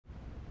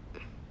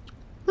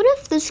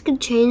if this could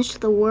change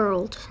the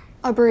world?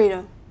 A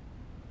burrito.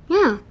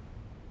 Yeah.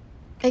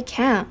 It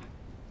can't.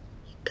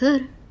 It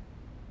could.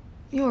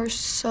 You are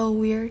so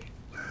weird.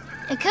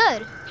 It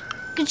could.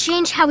 It could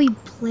change how we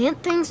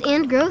plant things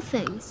and grow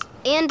things.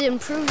 And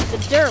improve the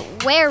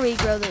dirt where we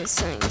grow those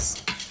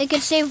things. It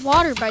could save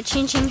water by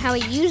changing how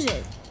we use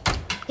it.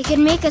 It could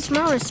make us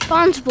more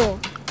responsible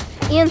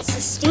and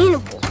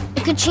sustainable.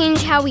 It could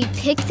change how we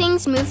pick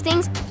things, move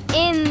things,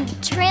 and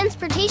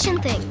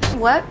transportation things.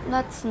 What?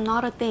 That's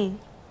not a thing.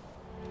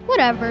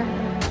 Whatever.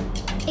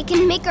 It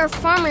can make our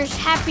farmers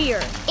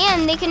happier,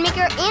 and they can make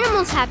our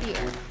animals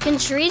happier. Can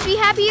trees be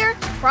happier?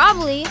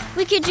 Probably.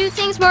 We could do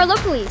things more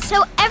locally,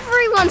 so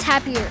everyone's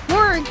happier.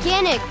 More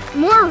organic,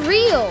 more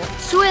real.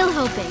 Soil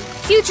helping,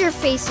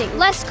 future-facing,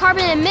 less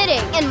carbon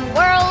emitting, and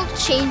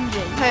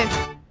world-changing. Hey,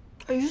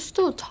 are you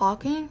still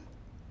talking?